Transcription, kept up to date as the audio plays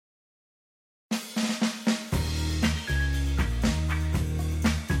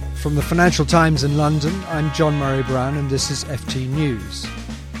From the Financial Times in London, I'm John Murray Brown and this is FT News.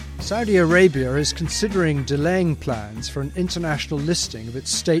 Saudi Arabia is considering delaying plans for an international listing of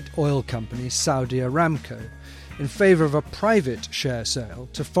its state oil company Saudi Aramco in favour of a private share sale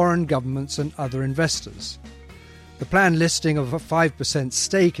to foreign governments and other investors. The planned listing of a 5%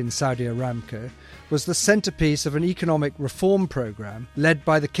 stake in Saudi Aramco was the centrepiece of an economic reform programme led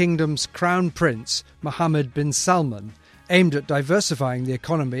by the kingdom's Crown Prince Mohammed bin Salman, aimed at diversifying the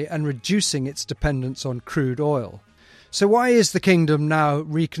economy and reducing its dependence on crude oil. So why is the kingdom now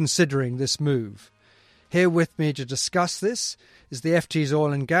reconsidering this move? Here with me to discuss this is the FT's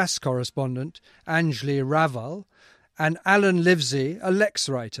oil and gas correspondent, Anjali Raval, and Alan Livesey, a Lex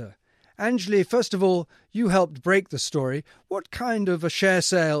writer. Anjali, first of all, you helped break the story. What kind of a share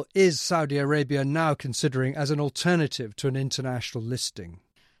sale is Saudi Arabia now considering as an alternative to an international listing?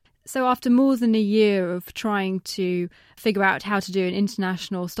 So after more than a year of trying to figure out how to do an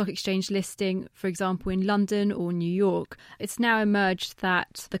international stock exchange listing, for example, in London or New York, it's now emerged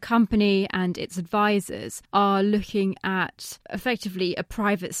that the company and its advisors are looking at effectively a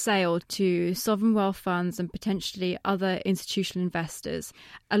private sale to sovereign wealth funds and potentially other institutional investors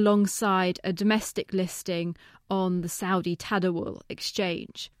alongside a domestic listing on the Saudi Tadawul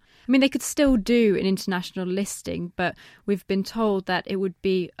exchange. I mean, they could still do an international listing, but we've been told that it would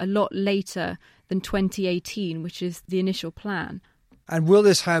be a lot later than 2018, which is the initial plan. And will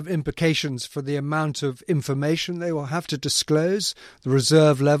this have implications for the amount of information they will have to disclose, the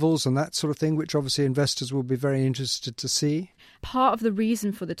reserve levels and that sort of thing, which obviously investors will be very interested to see? Part of the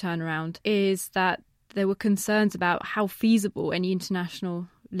reason for the turnaround is that there were concerns about how feasible any international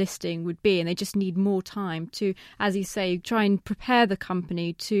listing would be, and they just need more time to, as you say, try and prepare the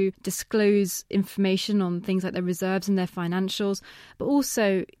company to disclose information on things like their reserves and their financials. But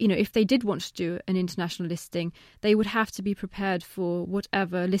also, if they did want to do an international listing, they would have to be prepared for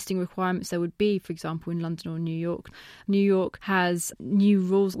whatever listing requirements there would be, for example, in London or New York. New York has new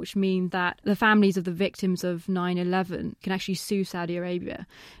rules which mean that the families of the victims of 9/11 can actually sue Saudi Arabia.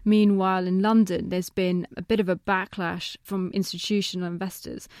 Meanwhile, in London, there's been a bit of a backlash from institutional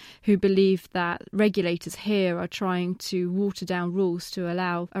investors who believe that regulators here are trying to water down rules to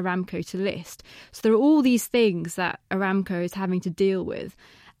allow Aramco to list. So there are all these things that Aramco is having to deal with.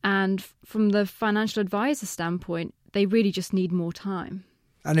 And from the financial advisor standpoint, they really just need more time.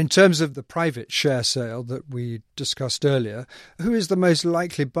 And in terms of the private share sale that we discussed earlier, who is the most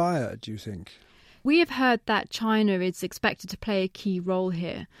likely buyer, do you think? We have heard that China is expected to play a key role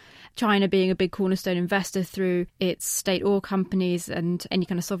here. China being a big cornerstone investor through its state oil companies and any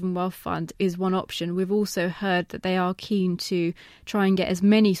kind of sovereign wealth fund is one option. We've also heard that they are keen to try and get as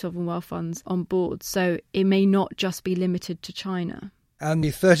many sovereign wealth funds on board, so it may not just be limited to China. And the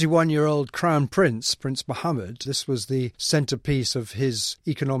 31-year-old Crown Prince, Prince Mohammed, this was the centrepiece of his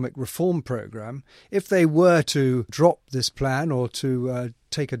economic reform programme. If they were to drop this plan or to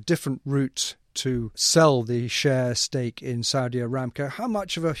take a different route to sell the share stake in Saudi Aramco, how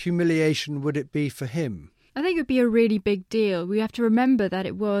much of a humiliation would it be for him? I think it would be a really big deal. We have to remember that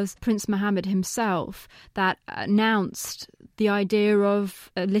it was Prince Mohammed himself that announced the idea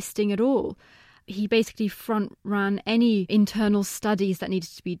of a listing at all. He basically front-ran any internal studies that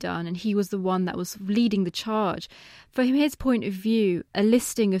needed to be done, and he was the one that was leading the charge. From his point of view, a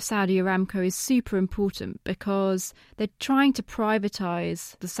listing of Saudi Aramco is super important because they're trying to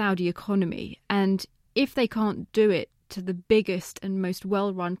privatise the Saudi economy, and if they can't do it to the biggest and most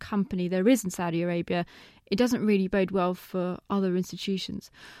well-run company there is in Saudi Arabia, it doesn't really bode well for other institutions.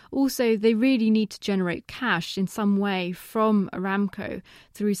 Also, they really need to generate cash in some way from Aramco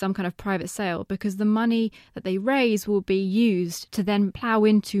through some kind of private sale, because the money that they raise will be used to then plough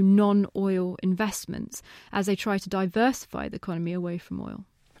into non-oil investments as they try to diversify the economy away from oil.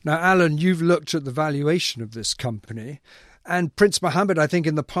 Now, Alan, you've looked at the valuation of this company, and Prince Mohammed, I think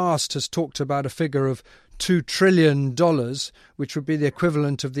in the past, has talked about a figure of $2 trillion, which would be the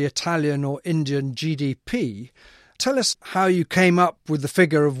equivalent of the Italian or Indian GDP. Tell us how you came up with the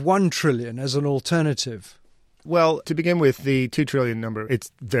figure of $1 trillion as an alternative. Well, to begin with, the 2 trillion number,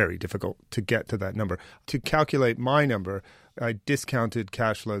 it's very difficult to get to that number. To calculate my number, I discounted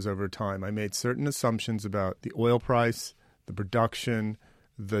cash flows over time. I made certain assumptions about the oil price, the production,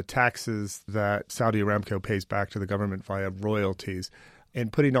 the taxes that Saudi Aramco pays back to the government via royalties.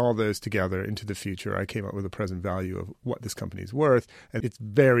 And putting all those together into the future, I came up with a present value of what this company is worth. And it's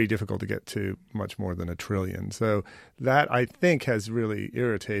very difficult to get to much more than $1 trillion. So that, I think, has really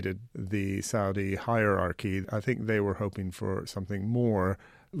irritated the Saudi hierarchy. I think they were hoping for something more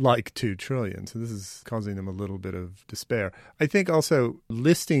like 2 trillion. So this is causing them a little bit of despair. I think also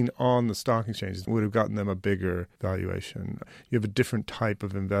listing on the stock exchanges would have gotten them a bigger valuation. You have a different type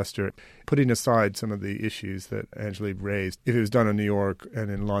of investor. Putting aside some of the issues that Angela raised, if it was done in New York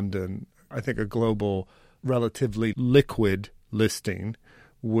and in London, I think a global, relatively liquid listing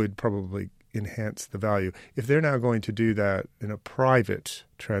would probably enhance the value. If they're now going to do that in a private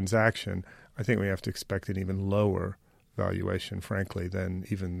transaction, I think we have to expect an even lower valuation, frankly, than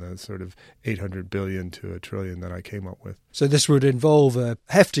even the sort of 800 billion to $1 trillion that I came up with. So this would involve a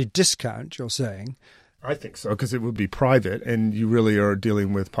hefty discount, you're saying? I think so, because it would be private, and you really are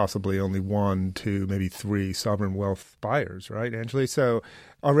dealing with possibly only 1, 2, maybe 3 sovereign wealth buyers, right, Angela? So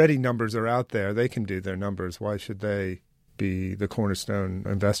already numbers are out there. They can do their numbers. Why should they be the cornerstone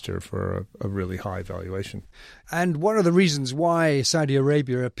investor for a really high valuation? And one of the reasons why Saudi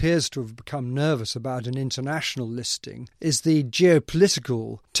Arabia appears to have become nervous about an international listing is the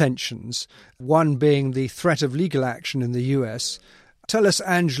geopolitical tensions, one being the threat of legal action in the US. Tell us,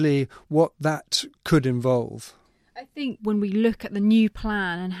 Angeli, what that could involve. I think when we look at the new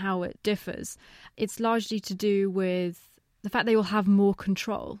plan and how it differs, it's largely to do with the fact they will have more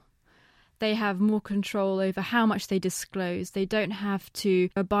control. They have more control over how much they disclose. They don't have to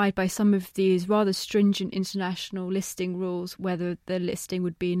abide by some of these rather stringent international listing rules, whether the listing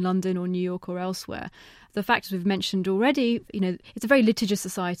would be in London or New York or elsewhere. The factors we've mentioned already, it's a very litigious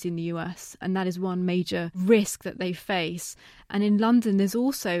society in the US, and that is one major risk that they face. And in London, there's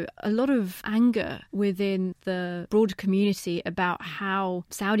also a lot of anger within the broader community about how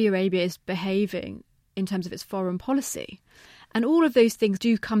Saudi Arabia is behaving in terms of its foreign policy. And all of those things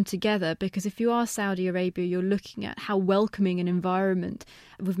do come together because if you are Saudi Arabia, you're looking at how welcoming an environment,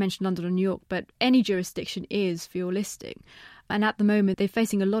 we've mentioned London or New York, but any jurisdiction is for your listing. And at the moment, they're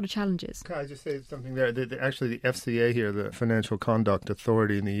facing a lot of challenges. Can I just say something there? Actually, the FCA here, the Financial Conduct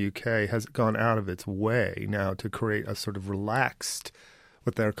Authority in the UK, has gone out of its way now to create a sort of relaxed,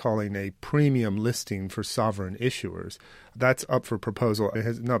 what they're calling a premium listing for sovereign issuers. That's up for proposal. It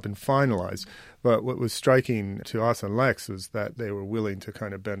has not been finalized. But what was striking to us and Lex was that they were willing to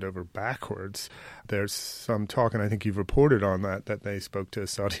kind of bend over backwards. There's some talk, and I think you've reported on that they spoke to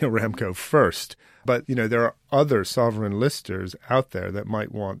Saudi Aramco first. But, there are other sovereign listers out there that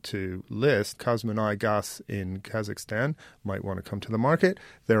might want to list. Kazmunai Gas in Kazakhstan might want to come to the market.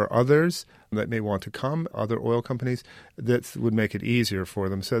 There are others that may want to come, other oil companies, that would make it easier for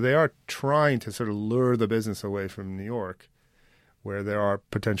them. So they are trying to sort of lure the business away from New York, where there are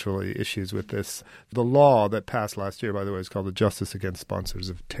potentially issues with this. The law that passed last year, by the way, is called the Justice Against Sponsors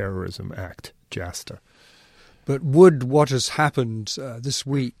of Terrorism Act, JASTA. But would what has happened this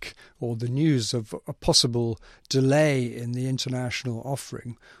week, or the news of a possible delay in the international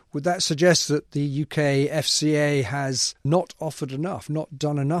offering, would that suggest that the UK FCA has not offered enough, not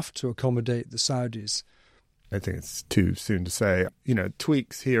done enough to accommodate the Saudis? I think it's too soon to say.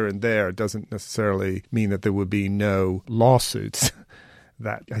 Tweaks here and there doesn't necessarily mean that there would be no lawsuits.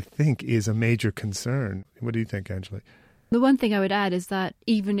 That, I think, is a major concern. What do you think, Angela? The one thing I would add is that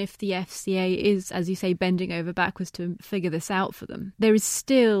even if the FCA is, as you say, bending over backwards to figure this out for them, there is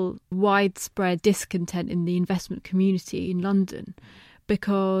still widespread discontent in the investment community in London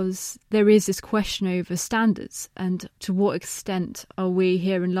because there is this question over standards and to what extent are we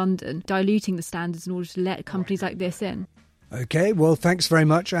here in London diluting the standards in order to let companies like this in. OK, well, thanks very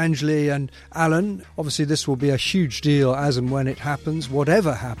much, Angeli and Alan. Obviously, this will be a huge deal as and when it happens,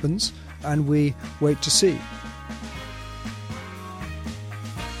 whatever happens, and we wait to see.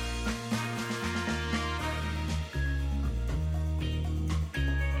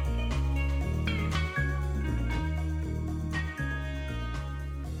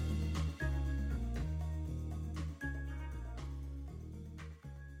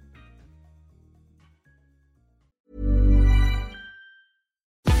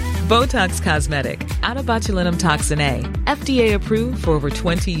 Botox Cosmetic, out of botulinum toxin A, FDA approved for over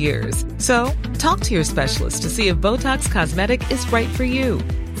 20 years. So, talk to your specialist to see if Botox Cosmetic is right for you.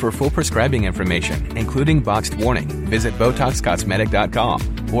 For full prescribing information, including boxed warning, visit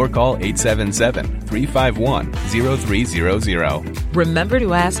BotoxCosmetic.com or call 877-351-0300. Remember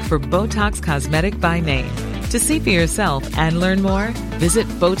to ask for Botox Cosmetic by name. To see for yourself and learn more, visit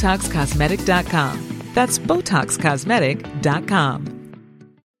BotoxCosmetic.com. That's BotoxCosmetic.com.